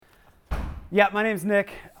Yeah, my name's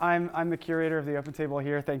Nick. I'm the curator of the Open Table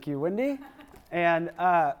here. Thank you, Wendy. And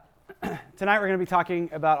tonight we're going to be talking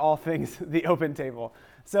about all things the Open Table.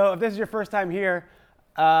 So if this is your first time here,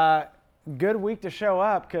 good week to show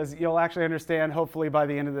up because you'll actually understand, hopefully by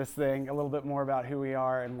the end of this thing, a little bit more about who we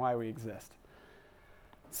are and why we exist.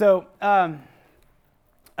 So I'd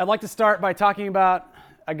like to start by talking about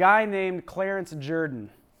a guy named Clarence Jordan.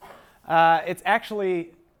 It's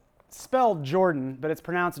actually spelled Jordan, but it's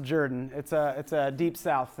pronounced Jordan. It's a Deep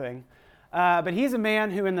South thing. But he's a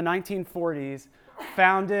man who in the 1940s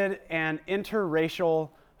founded an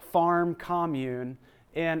interracial farm commune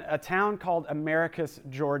in a town called Americus,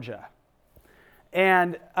 Georgia.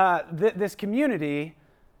 And this community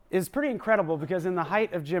is pretty incredible because in the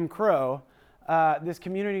height of Jim Crow, this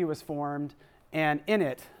community was formed, and in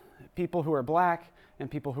it, people who were black and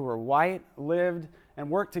people who were white lived and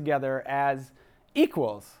worked together as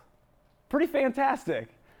equals. Pretty fantastic.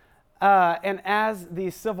 And as the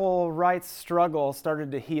civil rights struggle started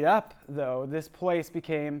to heat up, though, this place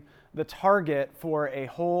became the target for a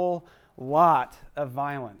whole lot of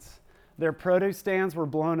violence. Their produce stands were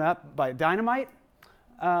blown up by dynamite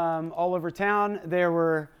all over town.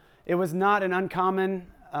 It was not an uncommon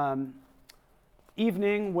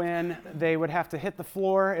evening when they would have to hit the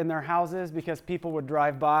floor in their houses because people would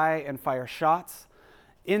drive by and fire shots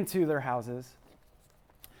into their houses.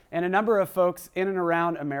 And a number of folks in and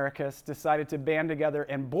around Americus decided to band together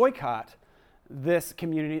and boycott this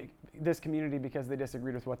community because they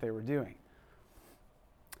disagreed with what they were doing.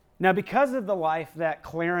 Now, because of the life that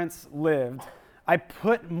Clarence lived, I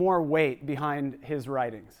put more weight behind his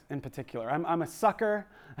writings in particular. I'm a sucker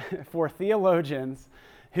for theologians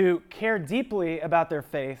who care deeply about their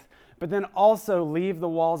faith, but then also leave the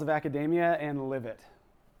walls of academia and live it.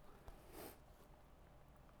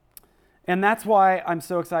 And that's why I'm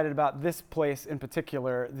so excited about this place in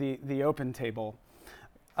particular, the Open Table.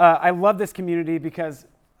 I love this community because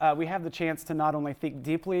we have the chance to not only think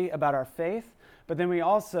deeply about our faith, but then we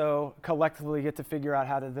also collectively get to figure out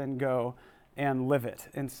how to then go and live it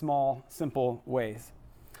in small, simple ways.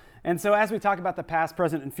 And so as we talk about the past,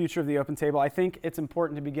 present, and future of the Open Table, I think it's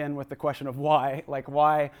important to begin with the question of why. Like,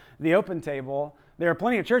 why the Open Table? There are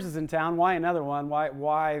plenty of churches in town. Why another one?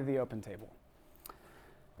 Why the Open Table?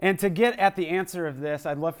 And to get at the answer of this,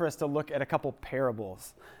 I'd love for us to look at a couple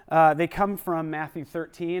parables. They come from Matthew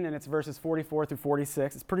 13, and it's verses 44 through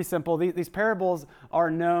 46. It's pretty simple. These parables are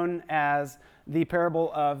known as the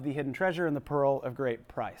parable of the hidden treasure and the pearl of great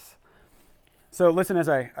price. So listen as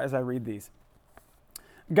I read these.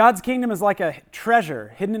 God's kingdom is like a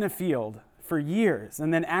treasure hidden in a field for years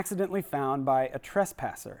and then accidentally found by a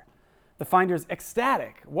trespasser. The finder's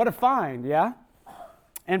ecstatic. What a find, yeah?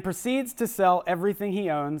 And proceeds to sell everything he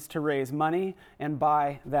owns to raise money and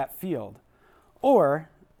buy that field. Or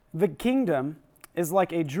the kingdom is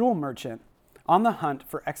like a jewel merchant on the hunt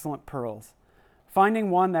for excellent pearls.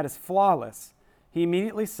 Finding one that is flawless, he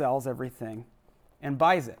immediately sells everything and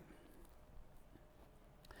buys it.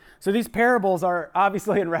 So these parables are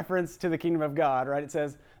obviously in reference to the kingdom of God, right? It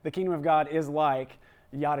says the kingdom of God is like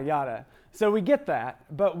yada yada. So we get that,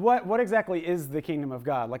 but what exactly is the kingdom of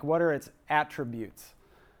God? Like, what are its attributes?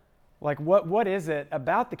 Like, what is it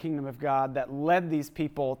about the kingdom of God that led these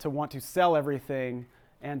people to want to sell everything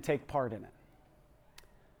and take part in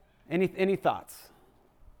it? Any thoughts?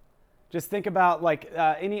 Just think about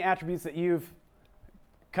any attributes that you've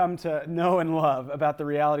come to know and love about the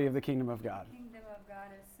reality of the kingdom of God. The kingdom of God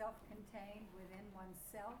is self-contained within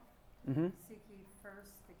oneself. Mm-hmm. Seek ye first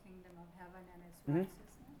the kingdom of heaven and its Mm-hmm.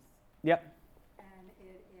 righteousness. Yep. And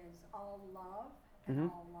it is all love and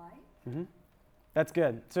all light. Mm-hmm. That's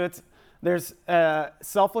good. So there's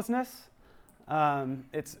selflessness.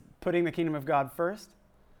 It's putting the kingdom of God first.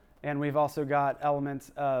 And we've also got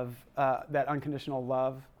elements of that unconditional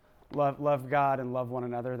love God and love one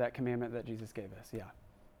another, that commandment that Jesus gave us. Yeah.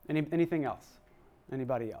 Anything else?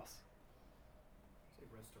 Anybody else? Say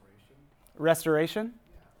restoration. Restoration?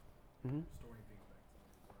 Yeah. Mm-hmm. Restoring things back to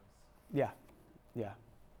the first. Yeah. Yeah.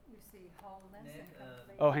 You see wholeness Nick, and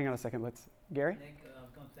complete. Oh, hang on a second. Gary? Nick, I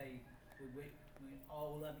was going to say, we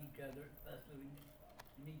all love each other, but we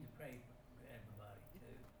need to pray for everybody,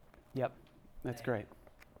 too. Yep. That's great.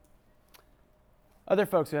 Other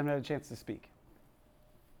folks who haven't had a chance to speak.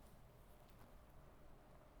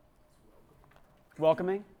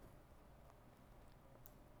 Welcoming.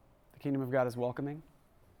 The kingdom of God is welcoming.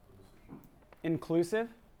 Inclusive.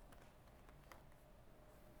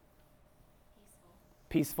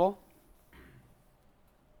 Peaceful.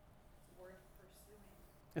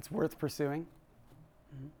 It's worth pursuing.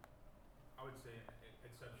 Mm-hmm. I would say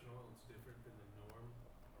exceptional. It's different than the norm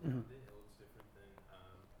Mm-hmm. around it. It's different than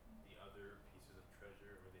the other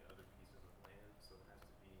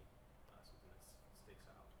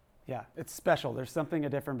Yeah, it's special. There's something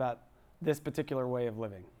different about this particular way of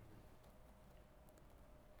living.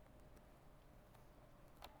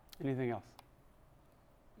 Anything else?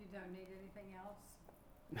 You don't need anything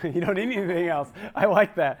else? You don't need anything else. I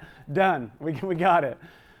like that. Done. We got it.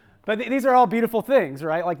 But these are all beautiful things,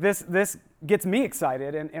 right? Like this gets me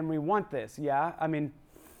excited, and we want this, yeah? I mean,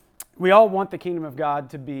 we all want the kingdom of God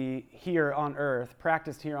to be here on earth,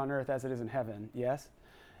 practiced here on earth as it is in heaven, yes?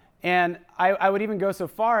 And I would even go so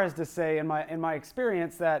far as to say, in my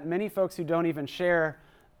experience, that many folks who don't even share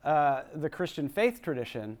the Christian faith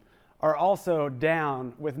tradition are also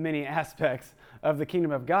down with many aspects of the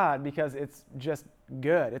kingdom of God because it's just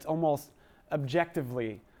good. It's almost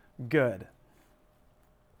objectively good.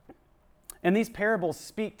 And these parables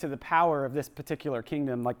speak to the power of this particular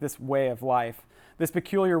kingdom, like this way of life, this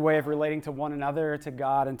peculiar way of relating to one another, to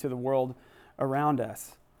God, and to the world around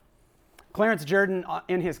us. Clarence Jordan,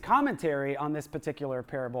 in his commentary on this particular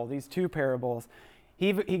parable, these two parables,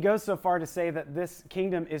 he goes so far to say that this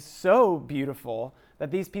kingdom is so beautiful that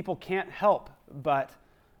these people can't help but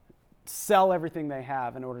sell everything they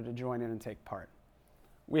have in order to join in and take part.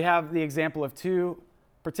 We have the example of two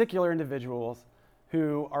particular individuals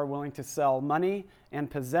who are willing to sell money and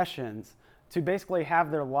possessions to basically have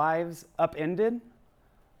their lives upended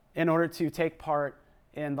in order to take part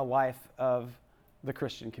in the life of the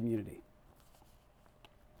Christian community.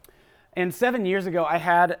 And 7 years ago, I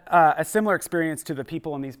had a similar experience to the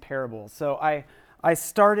people in these parables. So I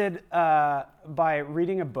started by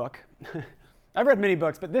reading a book. I've read many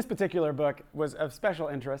books, but this particular book was of special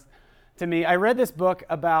interest to me. I read this book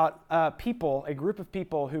about a group of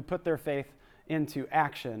people who put their faith into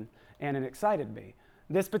action, and it excited me.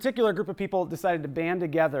 This particular group of people decided to band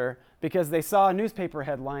together because they saw a newspaper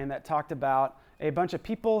headline that talked about a bunch of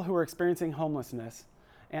people who were experiencing homelessness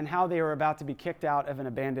and how they were about to be kicked out of an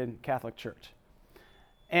abandoned Catholic church.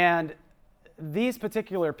 And these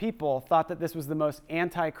particular people thought that this was the most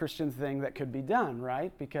anti-Christian thing that could be done,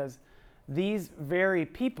 right? Because these very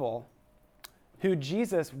people who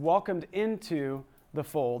Jesus welcomed into the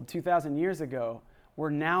fold 2,000 years ago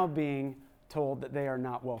were now being told that they are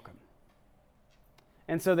not welcome.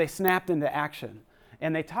 And so they snapped into action,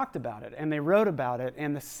 and they talked about it, and they wrote about it,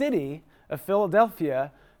 and the city of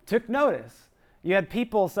Philadelphia took notice. You had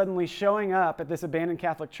people suddenly showing up at this abandoned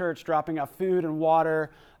Catholic church, dropping off food and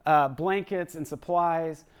water, blankets and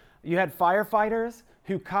supplies. You had firefighters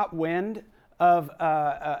who caught wind of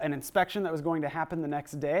an inspection that was going to happen the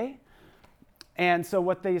next day. And so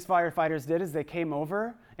what these firefighters did is they came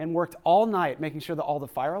over and worked all night making sure that all the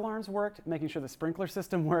fire alarms worked, making sure the sprinkler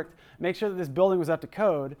system worked, make sure that this building was up to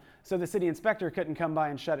code so the city inspector couldn't come by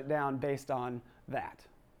and shut it down based on that.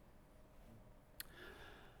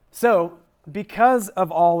 So because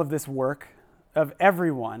of all of this work of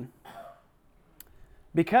everyone,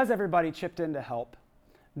 because everybody chipped in to help,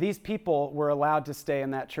 these people were allowed to stay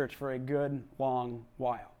in that church for a good long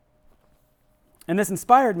while. And this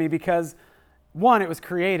inspired me because, one, it was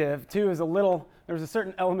creative. Two, there was a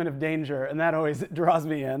certain element of danger, and that always draws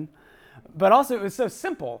me in. But also, it was so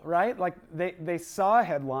simple, right? Like, they saw a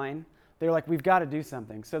headline. They were like, we've got to do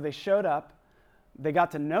something. So they showed up. They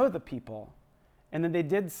got to know the people. And then they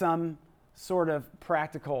did some sort of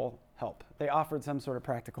practical help. They offered some sort of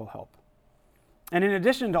practical help. And in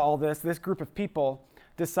addition to all this group of people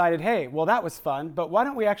decided, hey, well, that was fun, but why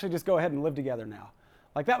don't we actually just go ahead and live together now?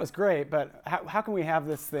 Like, that was great, but how can we have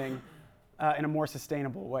this thing in a more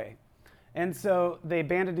sustainable way? And so they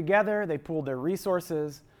banded together, they pooled their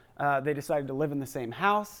resources, they decided to live in the same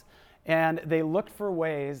house, and they looked for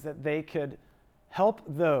ways that they could help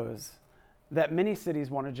those that many cities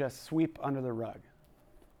want to just sweep under the rug.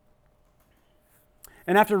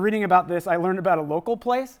 And after reading about this, I learned about a local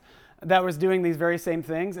place that was doing these very same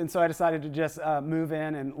things, and so I decided to just move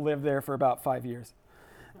in and live there for about 5 years.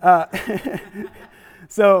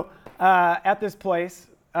 So at this place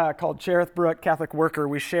called Cherith Brook Catholic Worker,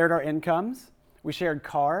 we shared our incomes, we shared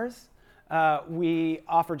cars, we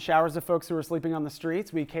offered showers to folks who were sleeping on the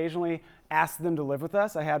streets. We occasionally asked them to live with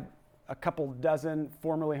us. I had a couple dozen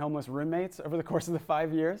formerly homeless roommates over the course of the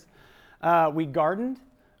 5 years. We gardened,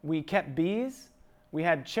 we kept bees, we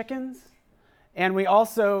had chickens, and we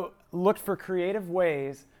also looked for creative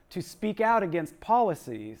ways to speak out against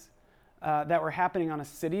policies that were happening on a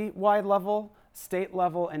city-wide level, state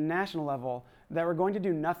level, and national level that were going to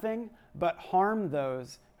do nothing but harm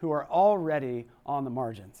those who are already on the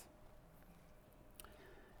margins.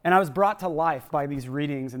 And I was brought to life by these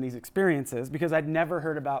readings and these experiences because I'd never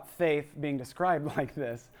heard about faith being described like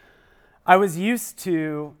this. I was used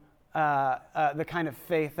to the kind of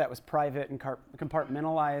faith that was private and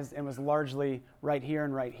compartmentalized and was largely right here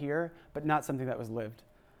and right here, but not something that was lived.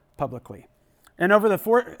 publicly. And over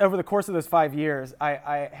the course of those 5 years,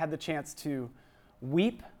 I had the chance to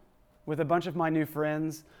weep with a bunch of my new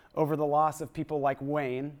friends over the loss of people like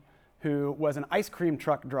Wayne, who was an ice cream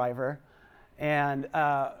truck driver and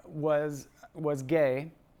was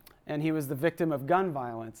gay, and he was the victim of gun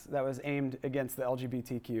violence that was aimed against the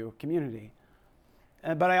LGBTQ community.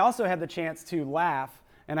 But I also had the chance to laugh,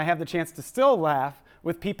 and I have the chance to still laugh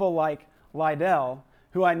with people like Lydell,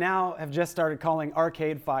 who I now have just started calling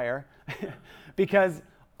Arcade Fire, because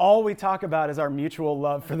all we talk about is our mutual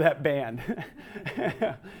love for that band.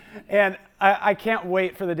 And I can't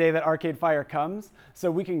wait for the day that Arcade Fire comes so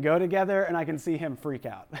we can go together and I can see him freak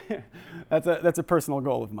out. That's a personal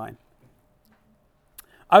goal of mine.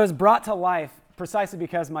 I was brought to life precisely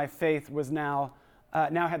because my faith was now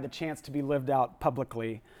had the chance to be lived out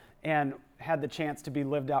publicly and had the chance to be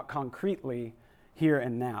lived out concretely here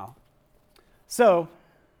and now. So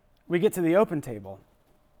we get to the open table.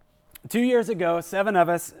 2 years ago, 7 of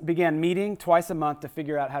us began meeting twice a month to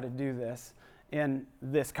figure out how to do this in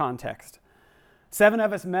this context. 7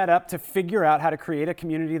 of us met up to figure out how to create a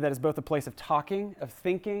community that is both a place of talking, of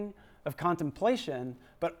thinking, of contemplation,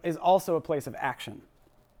 but is also a place of action.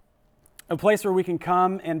 A place where we can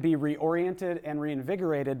come and be reoriented and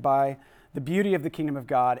reinvigorated by the beauty of the kingdom of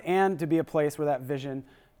God, and to be a place where that vision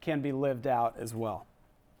can be lived out as well.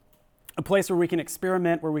 A place where we can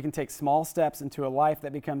experiment, where we can take small steps into a life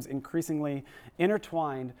that becomes increasingly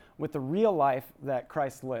intertwined with the real life that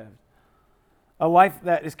Christ lived. A life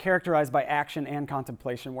that is characterized by action and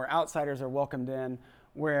contemplation, where outsiders are welcomed in,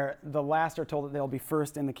 where the last are told that they'll be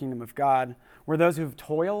first in the kingdom of God, where those who've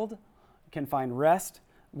toiled can find rest,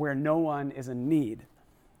 where no one is in need.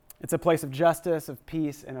 It's a place of justice, of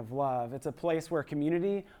peace, and of love. It's a place where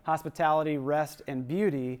community, hospitality, rest, and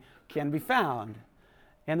beauty can be found.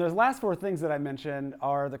 And those last 4 things that I mentioned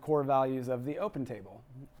are the core values of the Open Table.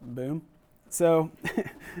 Boom. So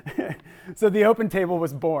the Open Table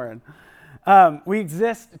was born. We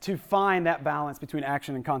exist to find that balance between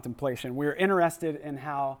action and contemplation. We're interested in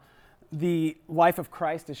how the life of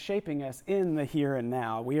Christ is shaping us in the here and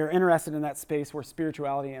now. We are interested in that space where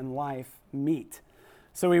spirituality and life meet.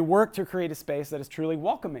 So we work to create a space that is truly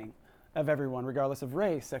welcoming of everyone, regardless of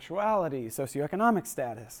race, sexuality, socioeconomic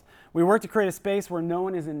status. We work to create a space where no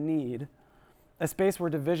one is in need, a space where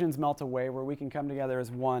divisions melt away, where we can come together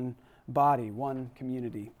as one body, one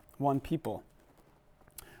community, one people.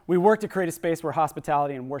 We work to create a space where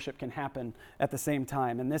hospitality and worship can happen at the same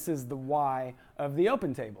time, and this is the why of the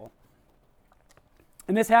Open Table.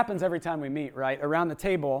 And this happens every time we meet, right? Around the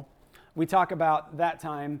table, we talk about that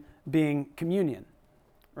time being communion,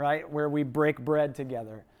 right? Where we break bread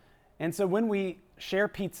together. And so when we share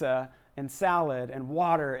pizza and salad and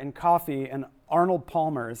water and coffee and Arnold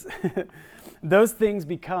Palmer's, those things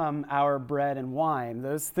become our bread and wine.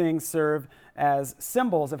 Those things serve as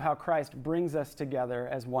symbols of how Christ brings us together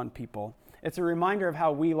as one people. It's a reminder of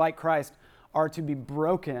how we, like Christ, are to be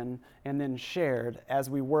broken and then shared as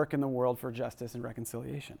we work in the world for justice and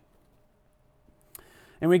reconciliation.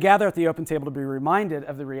 And we gather at the Open Table to be reminded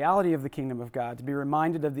of the reality of the kingdom of God, to be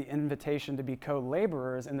reminded of the invitation to be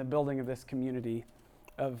co-laborers in the building of this community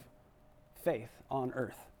of faith on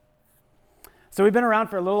earth. So we've been around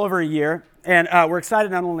for a little over a year, and we're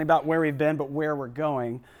excited not only about where we've been, but where we're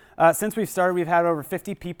going. Since we've started, we've had over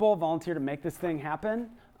 50 people volunteer to make this thing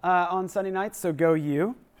happen on Sunday nights, so go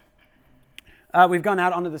you. We've gone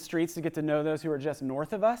out onto the streets to get to know those who are just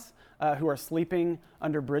north of us, who are sleeping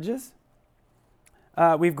under bridges.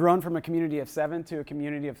 We've grown from a community of 7 to a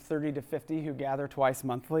community of 30 to 50 who gather twice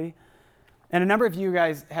monthly. And a number of you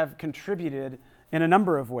guys have contributed in a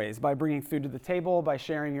number of ways, by bringing food to the table, by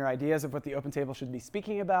sharing your ideas of what the Open Table should be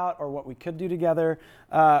speaking about or what we could do together,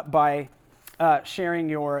 by sharing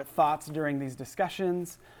your thoughts during these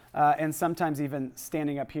discussions, and sometimes even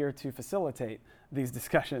standing up here to facilitate these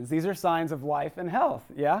discussions. These are signs of life and health,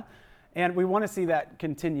 yeah? And we want to see that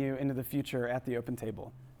continue into the future at the Open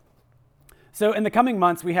Table. So in the coming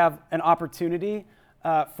months, we have an opportunity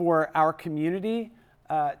for our community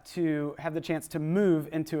to have the chance to move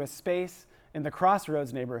into a space in the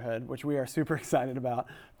Crossroads neighborhood, which we are super excited about,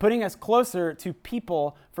 putting us closer to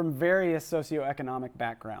people from various socioeconomic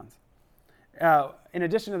backgrounds. In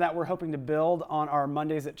addition to that, we're hoping to build on our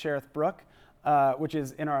Mondays at Cherith Brook, which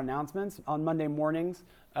is in our announcements. On Monday mornings,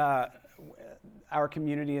 our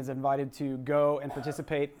community is invited to go and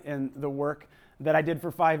participate in the work that I did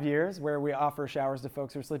for 5 years, where we offer showers to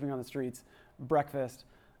folks who are sleeping on the streets, breakfast,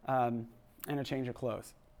 and a change of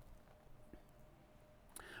clothes.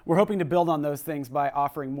 We're hoping to build on those things by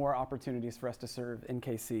offering more opportunities for us to serve in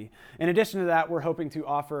KC. In addition to that, we're hoping to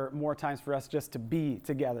offer more times for us just to be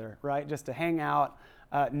together, right? Just to hang out,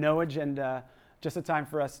 no agenda, just a time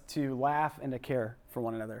for us to laugh and to care for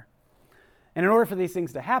one another. And in order for these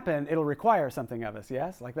things to happen, it'll require something of us,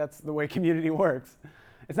 yes? Like that's the way community works.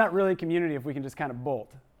 It's not really community if we can just kind of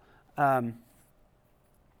bolt. And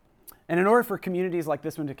in order for communities like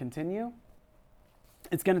this one to continue,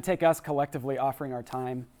 it's going to take us collectively offering our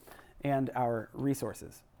time and our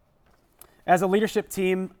resources. As a leadership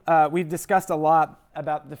team, we've discussed a lot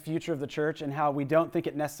about the future of the church and how we don't think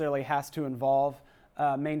it necessarily has to involve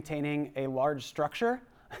maintaining a large structure.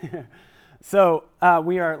 So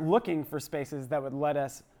we are looking for spaces that would let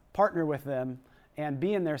us partner with them and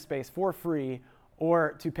be in their space for free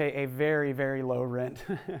or to pay a very, very low rent.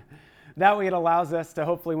 That way it allows us to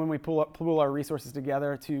hopefully, when we pool our resources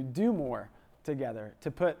together, to do more together,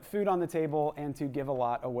 to put food on the table and to give a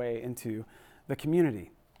lot away into the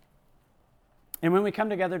community. And when we come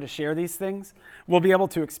together to share these things, we'll be able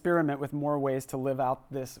to experiment with more ways to live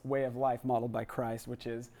out this way of life modeled by Christ, which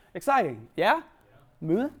is exciting. Yeah?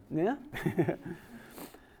 Yeah.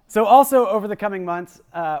 So also over the coming months,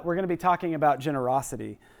 we're going to be talking about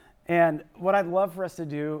generosity. And what I'd love for us to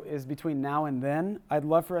do is between now and then, I'd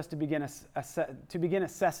love for us to begin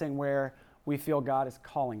assessing where we feel God is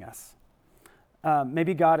calling us.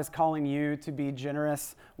 Maybe God is calling you to be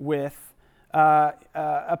generous with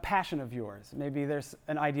a passion of yours. Maybe there's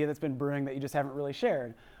an idea that's been brewing that you just haven't really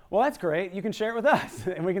shared. Well, that's great. You can share it with us,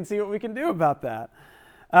 and we can see what we can do about that.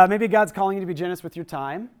 Maybe God's calling you to be generous with your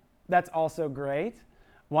time. That's also great.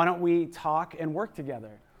 Why don't we talk and work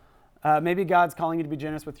together? Maybe God's calling you to be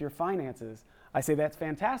generous with your finances. I say that's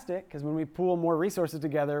fantastic, because when we pool more resources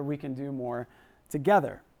together, we can do more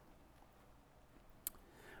together.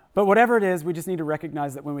 But whatever it is, we just need to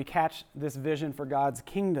recognize that when we catch this vision for God's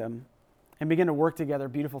kingdom and begin to work together,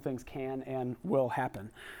 beautiful things can and will happen.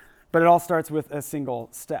 But it all starts with a single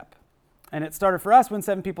step. And it started for us when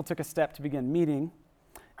 7 people took a step to begin meeting.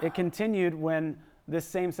 It continued when this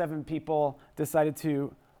same 7 people decided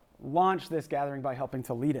to launch this gathering by helping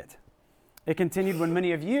to lead it. It continued when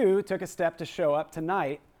many of you took a step to show up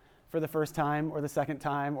tonight for the first time or the second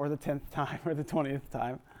time or the 10th time or the 20th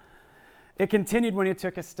time. It continued when you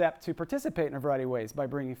took a step to participate in a variety of ways by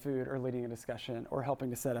bringing food or leading a discussion or helping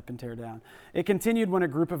to set up and tear down. It continued when a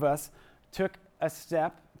group of us took a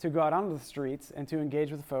step to go out onto the streets and to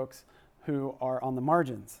engage with folks who are on the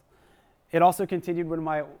margins. It also continued when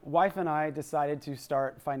my wife and I decided to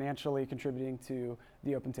start financially contributing to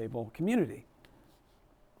the Open Table community.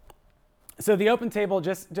 So the Open Table,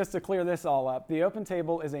 just to clear this all up, the Open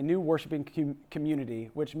Table is a new worshiping community,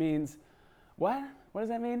 which means, what? What does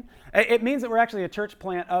that mean? It means that we're actually a church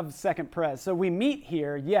plant of Second Pres. So we meet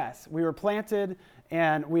here, yes, we were planted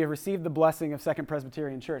and we have received the blessing of Second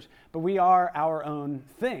Presbyterian Church, but we are our own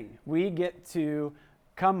thing. We get to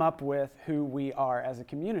come up with who we are as a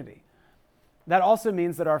community. That also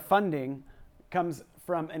means that our funding comes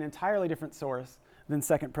from an entirely different source than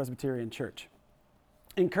Second Presbyterian Church.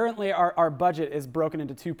 And currently our budget is broken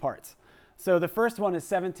into 2 parts. So the first one is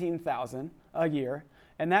 $17,000 a year,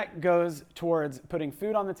 and that goes towards putting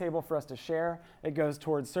food on the table for us to share. It goes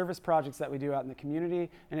towards service projects that we do out in the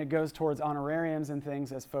community, and it goes towards honorariums and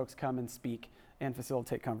things as folks come and speak and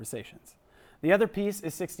facilitate conversations. The other piece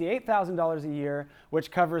is $68,000 a year,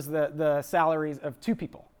 which covers the salaries of 2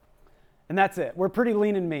 people. And that's it. We're pretty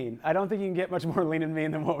lean and mean. I don't think you can get much more lean and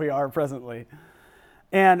mean than what we are presently.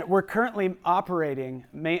 And we're currently operating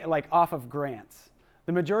off of grants,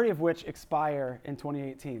 the majority of which expire in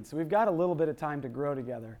 2018. So we've got a little bit of time to grow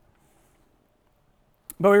together.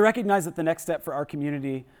 But we recognize that the next step for our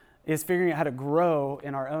community is figuring out how to grow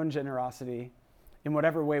in our own generosity in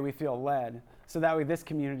whatever way we feel led, so that way this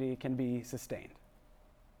community can be sustained.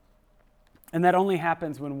 And that only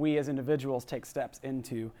happens when we as individuals take steps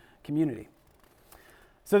into community.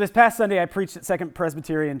 So this past Sunday, I preached at Second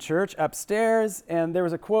Presbyterian Church upstairs, and there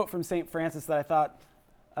was a quote from St. Francis that I thought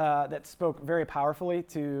that spoke very powerfully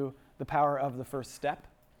to the power of the first step.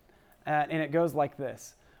 And it goes like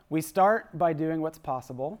this. We start by doing what's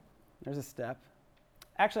possible. There's a step.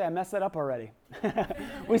 Actually, I messed that up already.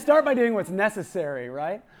 We start by doing what's necessary,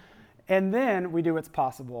 right? And then we do what's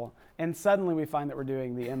possible. And suddenly we find that we're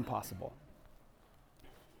doing the impossible.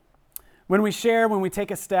 When we share, when we take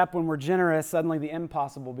a step, when we're generous, suddenly the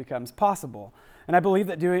impossible becomes possible. And I believe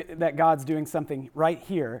that God's doing something right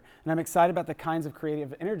here. And I'm excited about the kinds of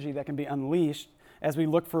creative energy that can be unleashed as we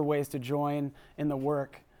look for ways to join in the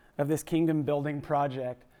work of this kingdom building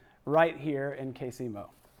project right here in KCMO.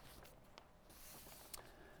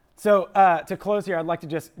 So to close here, I'd like to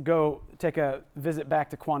just go take a visit back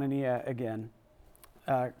to Koinonia again,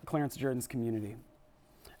 Clarence Jordan's community.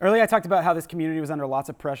 Earlier, I talked about how this community was under lots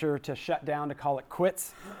of pressure to shut down, to call it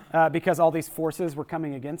quits, because all these forces were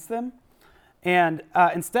coming against them. And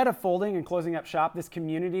instead of folding and closing up shop, this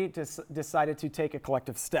community decided to take a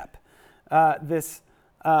collective step. This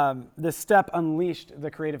step unleashed the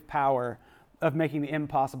creative power of making the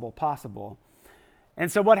impossible possible.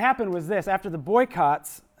 And so what happened was this. After the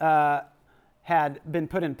boycotts had been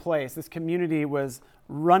put in place, this community was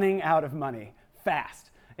running out of money fast.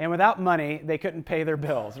 And without money, they couldn't pay their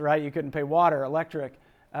bills, right? You couldn't pay water, electric,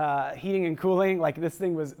 heating and cooling. Like this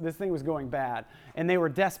thing was going bad. And they were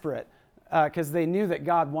desperate because they knew that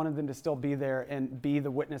God wanted them to still be there and be the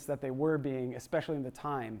witness that they were being, especially in the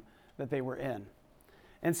time that they were in.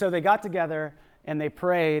 And so they got together and they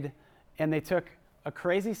prayed and they took a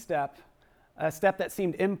crazy step, a step that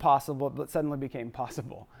seemed impossible but suddenly became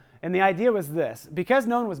possible. And the idea was this: because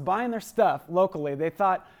no one was buying their stuff locally, they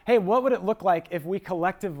thought, hey, what would it look like if we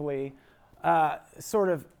collectively sort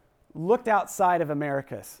of looked outside of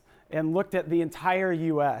Americus and looked at the entire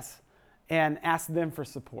U.S. and asked them for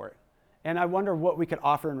support? And I wonder what we could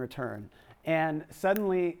offer in return. And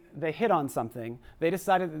suddenly they hit on something. They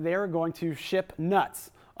decided that they were going to ship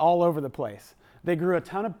nuts all over the place. They grew a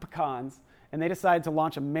ton of pecans, and they decided to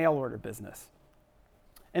launch a mail order business.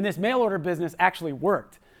 And this mail order business actually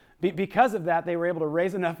worked. Because of that, they were able to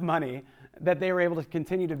raise enough money that they were able to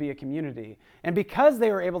continue to be a community. And because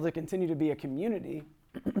they were able to continue to be a community,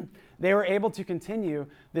 they were able to continue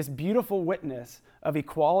this beautiful witness of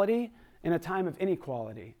equality in a time of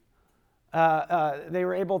inequality. They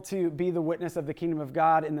were able to be the witness of the kingdom of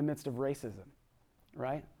God in the midst of racism,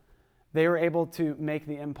 right? They were able to make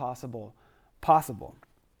the impossible possible.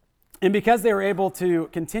 And because they were able to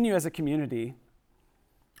continue as a community,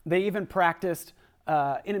 they even practiced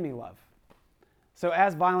enemy love. So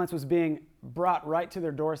as violence was being brought right to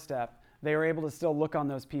their doorstep, they were able to still look on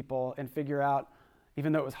those people and figure out,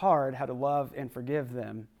 even though it was hard, how to love and forgive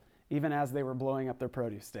them, even as they were blowing up their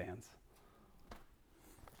produce stands.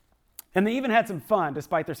 And they even had some fun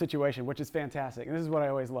despite their situation, which is fantastic. And this is what I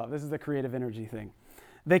always love. This is the creative energy thing.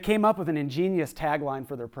 They came up with an ingenious tagline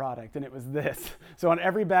for their product, and it was this. So on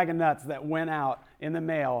every bag of nuts that went out in the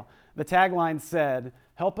mail, the tagline said,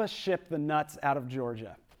 "Help us ship the nuts out of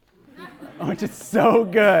Georgia." Which is so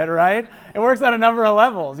good, right? It works on a number of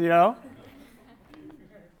levels, you know?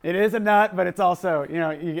 It is a nut, but it's also, you know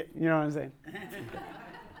what I'm saying?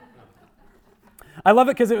 I love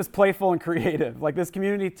it because it was playful and creative. Like, this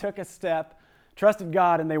community took a step, trusted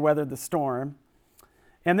God, and they weathered the storm.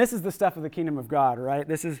 And this is the stuff of the kingdom of God, right?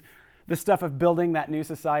 This is the stuff of building that new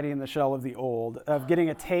society in the shell of the old, of getting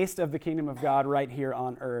a taste of the kingdom of God right here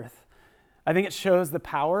on earth. I think it shows the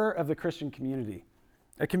power of the Christian community,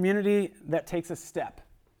 a community that takes a step,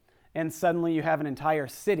 and suddenly you have an entire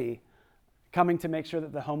city coming to make sure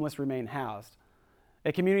that the homeless remain housed.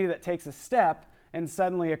 A community that takes a step, and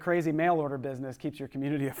suddenly a crazy mail order business keeps your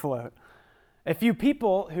community afloat. A few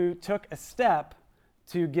people who took a step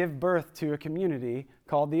to give birth to a community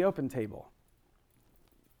called the Open Table.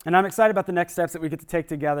 And I'm excited about the next steps that we get to take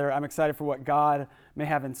together. I'm excited for what God may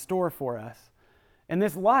have in store for us. And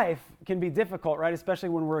this life can be difficult, right? Especially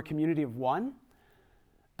when we're a community of one.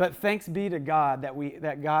 But thanks be to God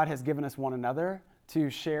that God has given us one another to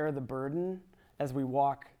share the burden as we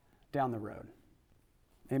walk down the road.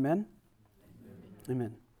 Amen?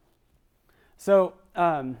 Amen. So,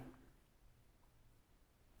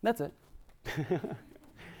 that's it.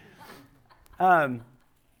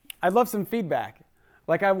 I'd love some feedback.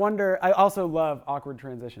 Like, I also love awkward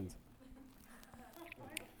transitions.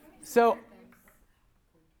 So,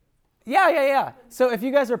 yeah. So if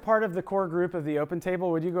you guys are part of the core group of the Open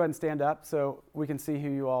Table, would you go ahead and stand up so we can see who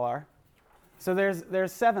you all are? So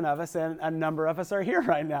there's 7 of us, and a number of us are here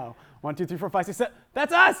right now. 1, 2, 3, 4, 5, 6, 7.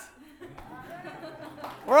 That's us!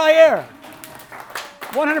 We're all here.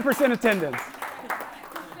 100% attendance.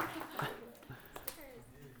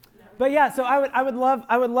 But yeah, so I would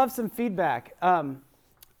love some feedback.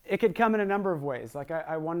 It could come in a number of ways. Like,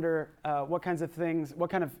 I wonder what kind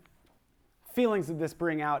of feelings did this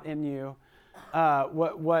bring out in you?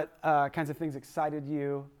 What kinds of things excited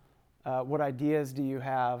you? What ideas do you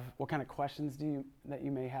have? What kind of questions that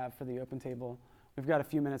you may have for the Open Table? We've got a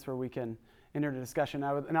few minutes where we can enter a discussion.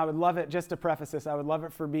 I would love it, just to preface this, I would love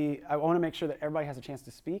it I want to make sure that everybody has a chance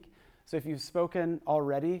to speak. So if you've spoken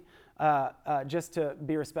already, just to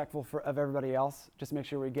be respectful of everybody else, just make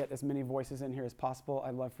sure we get as many voices in here as possible.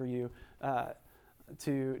 I'd love for you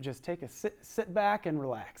to just take a sit back and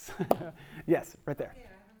relax. Yes, right there. Yeah, I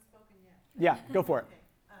haven't spoken yet. Yeah, go for it. Okay.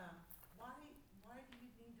 Why do you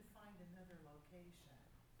need to find another location?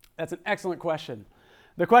 That's an excellent question.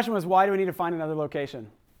 The question was, why do we need to find another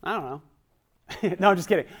location? I don't know. No, I'm just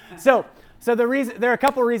kidding. So there are a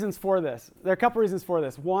couple reasons for this.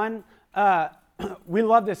 One, we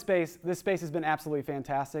love this space. This space has been absolutely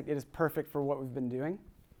fantastic. It is perfect for what we've been doing.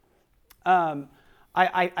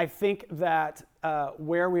 I think that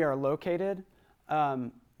where we are located,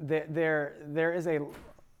 there is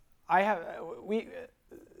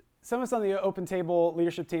some of us on the Open Table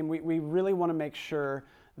leadership team, we really want to make sure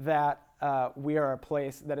that we are a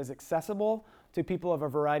place that is accessible to people of a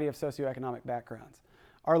variety of socioeconomic backgrounds.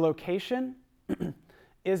 Our location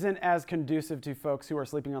isn't as conducive to folks who are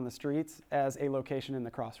sleeping on the streets as a location in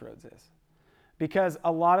the Crossroads is. Because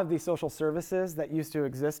a lot of these social services that used to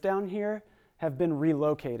exist down here have been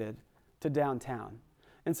relocated to downtown.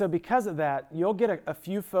 And so because of that, you'll get a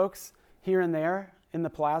few folks here and there in the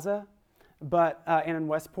plaza and in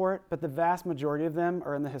Westport, but the vast majority of them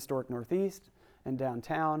are in the historic Northeast and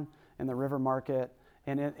downtown and the River Market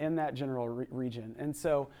and in that general region. And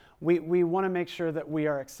so we want to make sure that we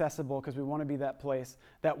are accessible because we want to be that place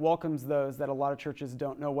that welcomes those that a lot of churches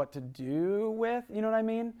don't know what to do with, you know what I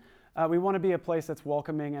mean? We want to be a place that's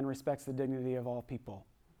welcoming and respects the dignity of all people.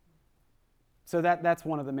 So that's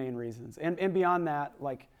one of the main reasons. And beyond that,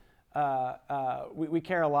 like, we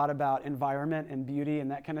care a lot about environment and beauty and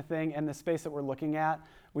that kind of thing. And the space that we're looking at,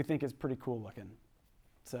 we think is pretty cool looking.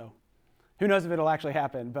 So who knows if it'll actually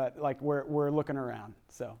happen, but like we're looking around.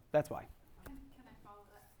 So that's why. Can I follow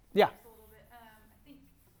that? Yeah. Just a little bit. I think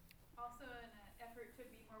also in an effort to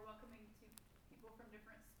be more welcoming to people from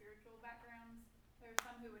different spiritual backgrounds, there are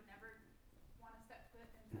some who would never want to step foot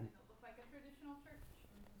in something that looked like a traditional church.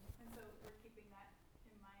 And so we're keeping that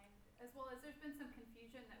in mind, as well as there's been some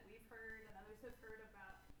confusion that we've heard and others have heard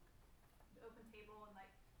about the Open Table and like,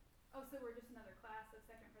 oh, so we're just another class of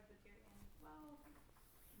Second Presbyterian. Well,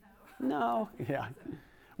 no. No, yeah.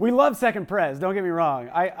 We love Second Pres, don't get me wrong.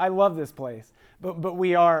 I love this place, but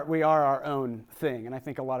we are our own thing, and I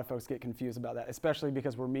think a lot of folks get confused about that, especially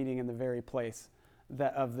because we're meeting in the very place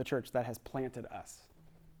of the church that has planted us,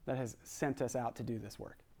 that has sent us out to do this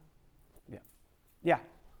work. Yeah. Yeah.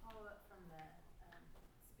 Follow up from the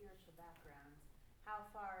spiritual backgrounds. How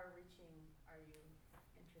far-reaching are you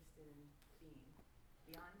interested in being?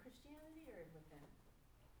 Beyond Christianity or within?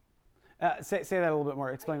 Say that a little bit more.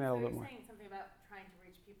 Explain that a little bit more. You're saying something about trying to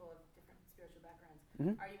reach people of different spiritual backgrounds.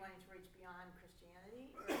 Mm-hmm. Are you wanting to reach beyond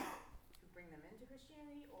Christianity or to bring them into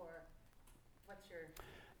Christianity, or what's your...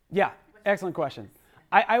 Yeah, excellent question.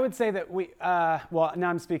 I would say that well, now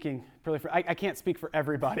I'm speaking really I can't speak for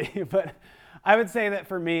everybody, but I would say that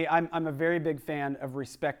for me, I'm a very big fan of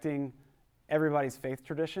respecting everybody's faith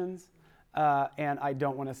traditions, and I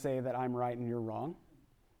don't want to say that I'm right and you're wrong.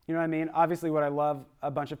 You know what I mean? Obviously, would I love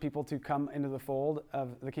a bunch of people to come into the fold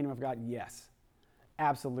of the kingdom of God? Yes,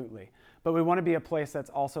 absolutely. But we want to be a place that's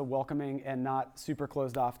also welcoming and not super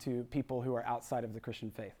closed off to people who are outside of the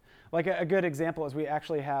Christian faith. Like a good example is we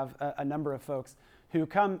actually have a number of folks who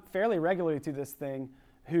come fairly regularly to this thing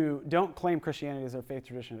who don't claim Christianity as their faith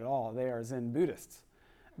tradition at all. They are Zen Buddhists.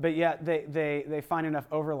 But yet they find enough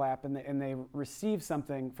overlap and they receive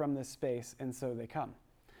something from this space, and so they come.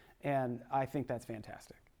 And I think that's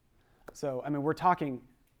fantastic. So, I mean, we're talking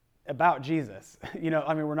about Jesus. You know,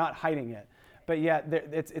 I mean, we're not hiding it. But yet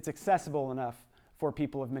it's accessible enough for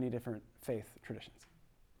people of many different faith traditions.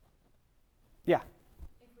 Yeah.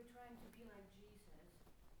 If we're trying to be like Jesus,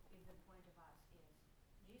 if the point of us is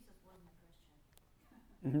Jesus wasn't a Christian.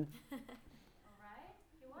 Mm-hmm. All right?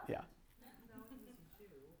 He wasn't. Yeah. No, he was a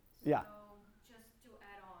Jew. Yeah. So just to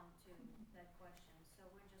add on to that question, so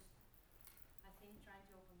we're just, I think, trying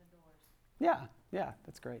to open the doors. Yeah,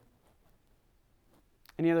 that's great.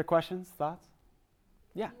 Any other questions, thoughts?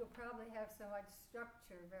 Yeah. You'll probably have so much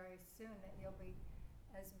structure very soon that you'll be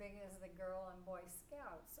as big as the Girl and Boy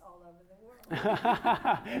Scouts all over the world.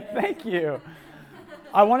 Thank you.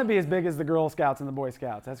 I want to be as big as the Girl Scouts and the Boy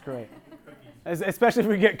Scouts. That's great. Especially if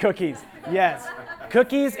we get cookies. Yes.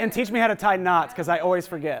 Cookies, and teach me how to tie knots because I always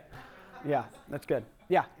forget. Yeah, that's good.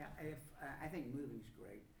 Yeah. I think moving's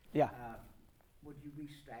great. Yeah. Would you be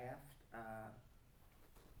staffed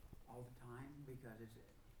all the time? Because it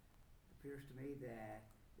appears to me that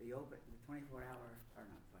the 24-hour, or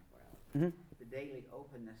not 24 hours, Mm-hmm. the daily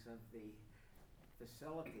openness of the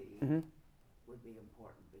facility Mm-hmm. would be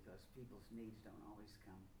important because people's needs don't always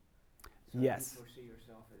come. So Yes. do you foresee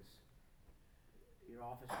yourself as your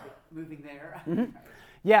office moving there? Mm-hmm.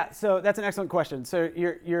 Yeah, so that's an excellent question. So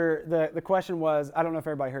the question was, I don't know if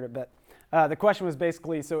everybody heard it, but the question was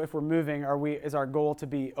basically, so if we're moving, is our goal to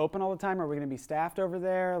be open all the time? Are we going to be staffed over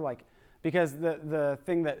there? Because the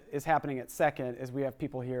thing that is happening at Second is we have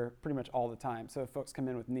people here pretty much all the time. So if folks come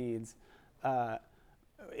in with needs,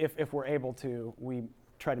 if we're able to, we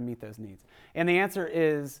try to meet those needs? And the answer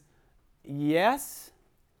is yes.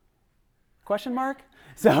 Question mark?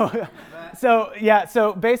 So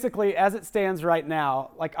basically, as it stands right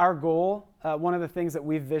now, like our goal, one of the things that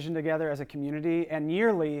we've visioned together as a community, and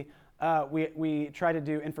yearly we try to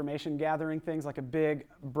do information gathering things like a big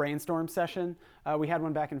brainstorm session. We had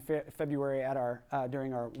one back in February at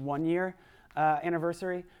during our 1 year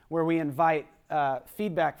anniversary, where we invite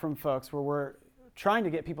feedback from folks, where we're trying to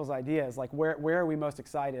get people's ideas, like where are we most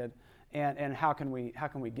excited, and how can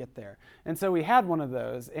we get there. And so we had one of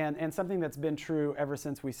those, and something that's been true ever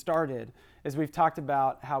since we started is we've talked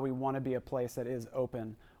about how we want to be a place that is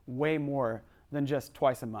open way more than just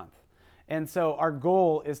twice a month. And so our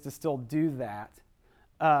goal is to still do that,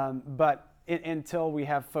 but until we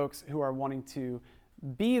have folks who are wanting to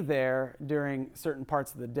be there during certain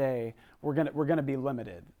parts of the day, we're gonna be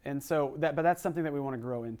limited. And so but that's something that we want to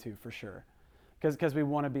grow into for sure, because we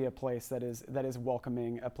want to be a place that is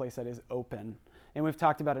welcoming, a place that is open. And we've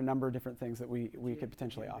talked about a number of different things that we could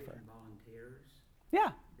potentially offer. Volunteers? Yeah.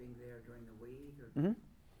 Being there during the week? Or Mm-hmm.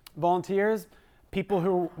 Volunteers, people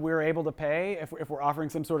who we're able to pay if we're offering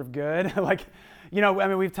some sort of good. Like,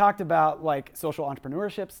 we've talked about like social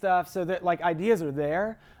entrepreneurship stuff, so that like ideas are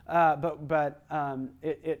there, but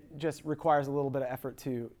it just requires a little bit of effort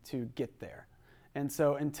to get there. And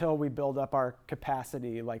so until we build up our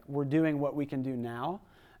capacity, like we're doing what we can do now,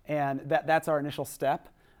 and that's our initial step,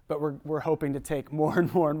 but we're hoping to take more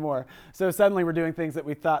and more and more. So suddenly we're doing things that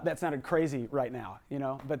we thought that sounded crazy right now,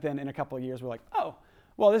 but then in a couple of years we're like, oh,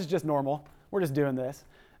 well, this is just normal. We're just doing this.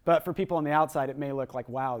 But for people on the outside, it may look like,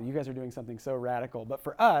 wow, you guys are doing something so radical. But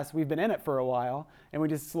for us, we've been in it for a while, and we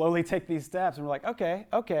just slowly take these steps, and we're like, okay,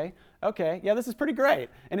 yeah, this is pretty great.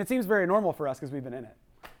 And it seems very normal for us because we've been in it.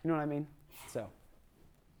 You know what I mean? So.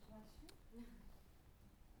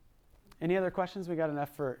 Any other questions? We got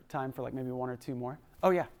enough time for like maybe one or two more. Oh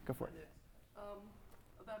yeah, go for it.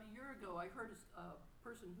 About a year ago, I heard a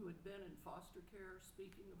person who had been in foster care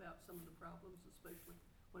speaking about some of the problems, especially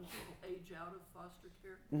when people age out of foster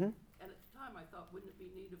care. Mm-hmm. And at the time, I thought, wouldn't it be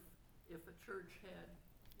neat if a church had,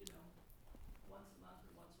 once a month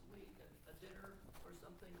or once a week, a dinner or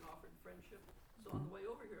something, offered friendship. So on the way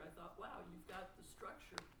over here, I thought, wow, you've got the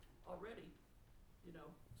structure already,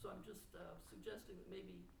 So I'm just suggesting that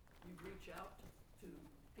maybe you reach out to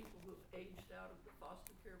people who have aged out of the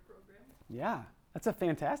foster care program. Yeah, that's a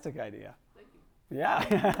fantastic idea. Thank you.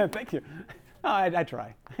 Yeah, thank you. Oh, I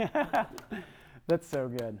try. That's so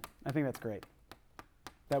good. I think that's great.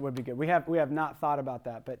 That would be good. We have not thought about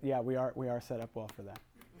that, but yeah, we are set up well for that.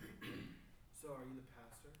 So are you the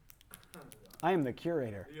pastor? I am the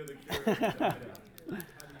curator. You're the curator. How do you,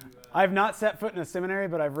 I've not set foot in a seminary,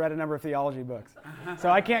 but I've read a number of theology books, so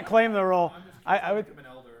I can't claim the role. I would. become an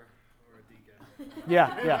elder or a deacon.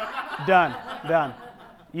 Yeah. Done.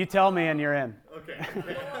 You tell me, and you're in. Okay. Are we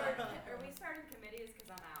starting committees? Because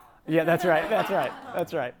I'm out. Yeah, that's right. Would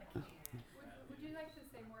you like to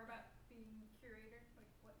say more about being curator?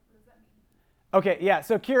 Like, what does that mean? Okay, yeah.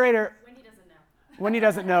 So curator. Wendy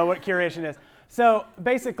doesn't know what curation is. So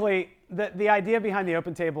basically, the idea behind the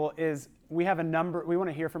Open Table is we want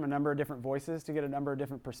to hear from a number of different voices to get a number of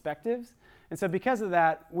different perspectives. And so because of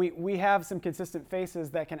that, we have some consistent faces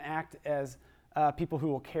that can act as people who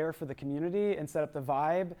will care for the community and set up the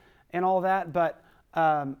vibe and all that. But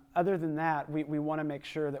other than that, we want to make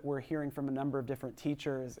sure that we're hearing from a number of different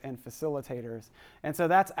teachers and facilitators. And so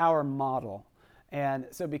that's our model. And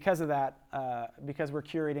so because of that, because we're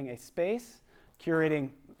curating a space,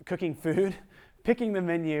 cooking food, picking the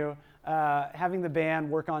menu, having the band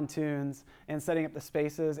work on tunes, and setting up the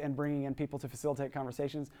spaces and bringing in people to facilitate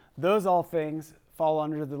conversations, those all things fall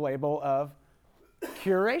under the label of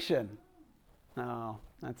curation. Oh,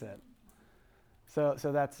 that's it. So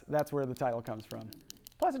that's where the title comes from.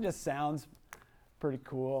 Plus, it just sounds pretty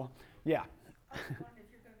cool. Yeah. I was wondering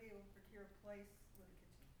if you're going to be able to procure a place with a kitchen.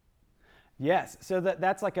 Yes. So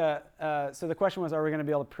that's like so the question was, are we going to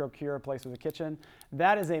be able to procure a place with a kitchen?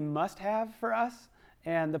 That is a must-have for us,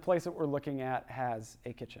 and the place that we're looking at has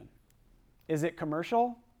a kitchen. Is it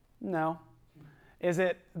commercial? No. Is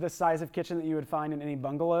it the size of kitchen that you would find in any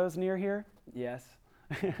bungalows near here? Yes.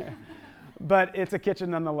 But it's a kitchen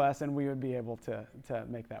nonetheless, and we would be able to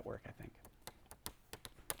make that work, I think.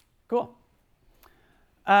 Cool.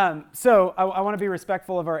 So I want to be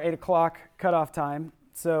respectful of our 8 o'clock cutoff time.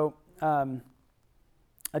 So I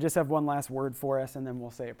just have one last word for us, and then we'll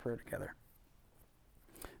say a prayer together.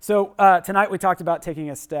 So tonight we talked about taking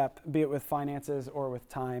a step, be it with finances or with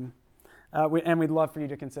time. And we'd love for you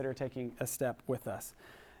to consider taking a step with us.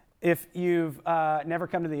 If you've never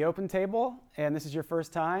come to the Open Table and this is your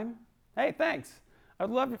first time, hey, thanks. I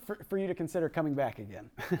would love for you to consider coming back again.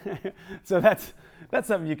 So that's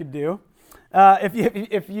something you could do.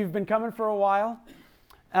 If you've been coming for a while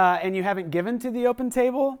and you haven't given to the Open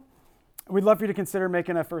Table, we'd love for you to consider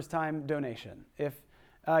making a first-time donation. If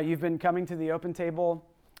you've been coming to the Open Table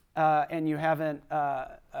and you haven't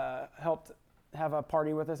helped have a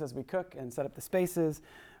party with us as we cook and set up the spaces,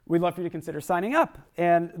 we'd love for you to consider signing up.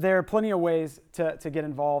 And there are plenty of ways to get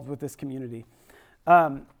involved with this community.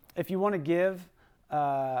 If you want to give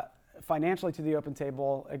financially to the Open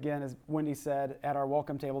Table, again, as Wendy said, at our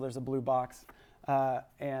welcome table, there's a blue box,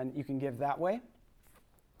 and you can give that way.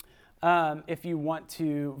 If you want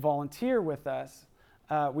to volunteer with us,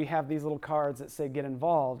 we have these little cards that say get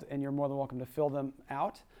involved, and you're more than welcome to fill them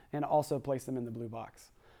out and also place them in the blue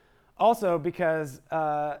box. Also, because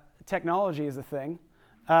technology is a thing,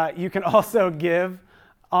 you can also give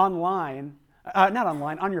online, not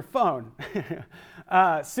online, on your phone,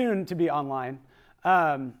 soon to be online.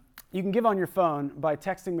 You can give on your phone by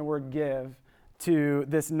texting the word give to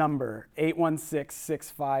this number,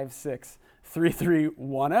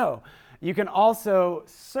 816-656-3310. You can also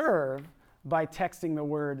serve by texting the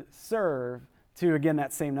word serve to, again,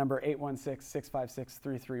 that same number,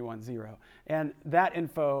 816-656-3310. And that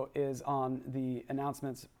info is on the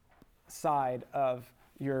announcements side of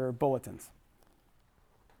your bulletins.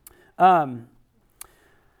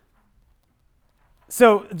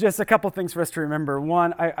 So just a couple things for us to remember.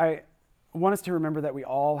 One, I want us to remember that we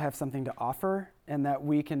all have something to offer and that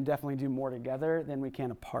we can definitely do more together than we can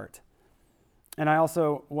apart. And I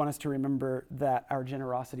also want us to remember that our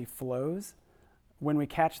generosity flows when we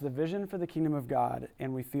catch the vision for the kingdom of God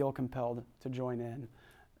and we feel compelled to join in,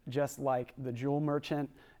 just like the jewel merchant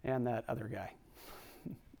and that other guy.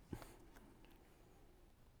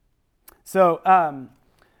 So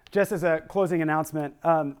just as a closing announcement,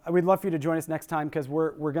 we'd love for you to join us next time because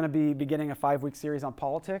we're going to be beginning a 5-week series on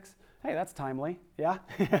politics. Hey, that's timely, yeah?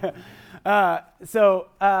 So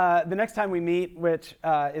the next time we meet, which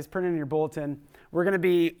is printed in your bulletin, we're going to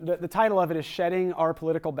be, the title of it is Shedding Our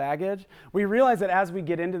Political Baggage. We realize that as we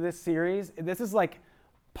get into this series, this is like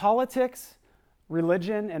politics,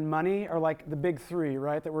 religion, and money are like the big three,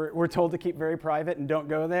 right? That we're told to keep very private and don't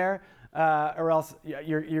go there, or else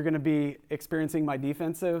you're going to be experiencing my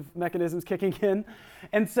defensive mechanisms kicking in.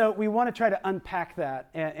 And so we want to try to unpack that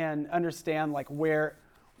and understand like where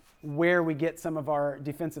we get some of our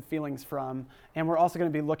defensive feelings from. And we're also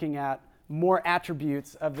going to be looking at more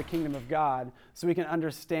attributes of the kingdom of God so we can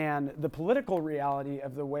understand the political reality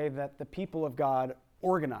of the way that the people of God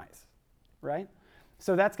organize, right?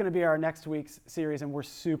 So that's going to be our next week's series, and we're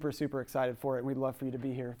super, super excited for it. And we'd love for you to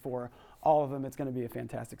be here for all of them. It's going to be a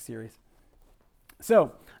fantastic series.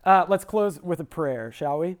 So let's close with a prayer,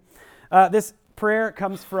 shall we? This prayer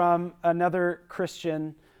comes from another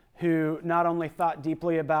Christian who not only thought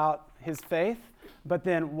deeply about his faith, but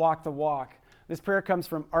then walked the walk. This prayer comes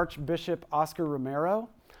from Archbishop Oscar Romero,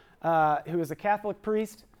 who is a Catholic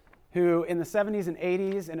priest who in the 70s and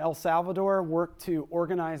 80s in El Salvador worked to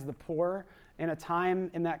organize the poor in a time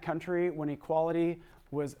in that country when equality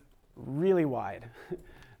was really wide.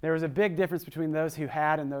 There was a big difference between those who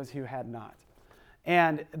had and those who had not.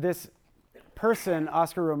 And this person,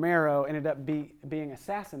 Oscar Romero, ended up being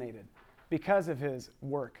assassinated because of his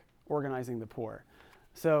work organizing the poor.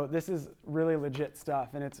 So this is really legit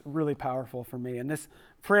stuff, and it's really powerful for me. And this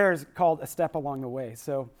prayer is called A Step Along the Way.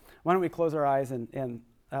 So why don't we close our eyes and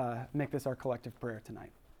make this our collective prayer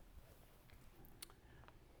tonight.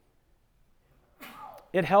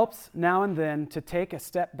 It helps now and then to take a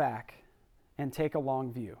step back and take a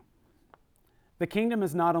long view. The kingdom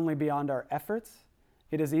is not only beyond our efforts,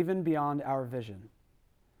 it is even beyond our vision.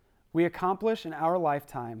 We accomplish in our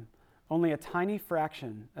lifetime only a tiny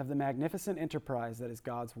fraction of the magnificent enterprise that is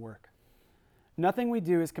God's work. Nothing we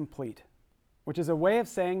do is complete, which is a way of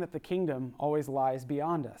saying that the kingdom always lies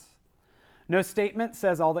beyond us. No statement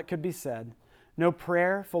says all that could be said. No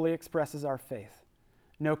prayer fully expresses our faith.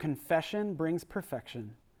 No confession brings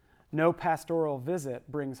perfection. No pastoral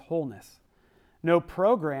visit brings wholeness. No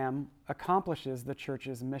program accomplishes the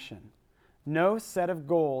church's mission. No set of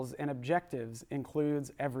goals and objectives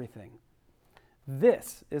includes everything.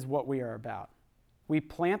 This is what we are about. We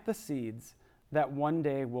plant the seeds that one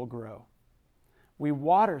day will grow. We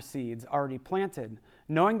water seeds already planted,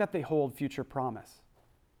 knowing that they hold future promise.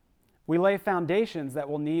 We lay foundations that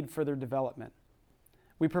will need further development.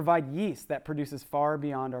 We provide yeast that produces far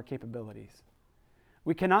beyond our capabilities.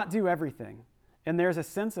 We cannot do everything, and there's a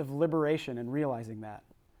sense of liberation in realizing that.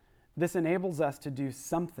 This enables us to do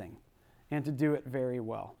something and to do it very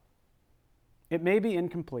well. It may be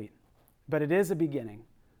incomplete, but it is a beginning,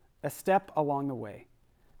 a step along the way.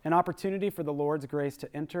 an opportunity for the Lord's grace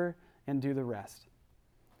to enter and do the rest.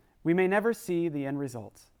 We may never see the end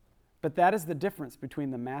results, but that is the difference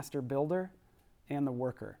between the master builder and the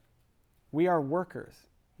worker. We are workers,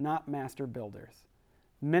 not master builders,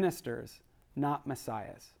 ministers, not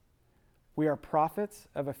messiahs. We are prophets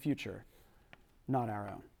of a future, not our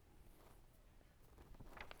own.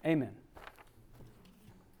 Amen.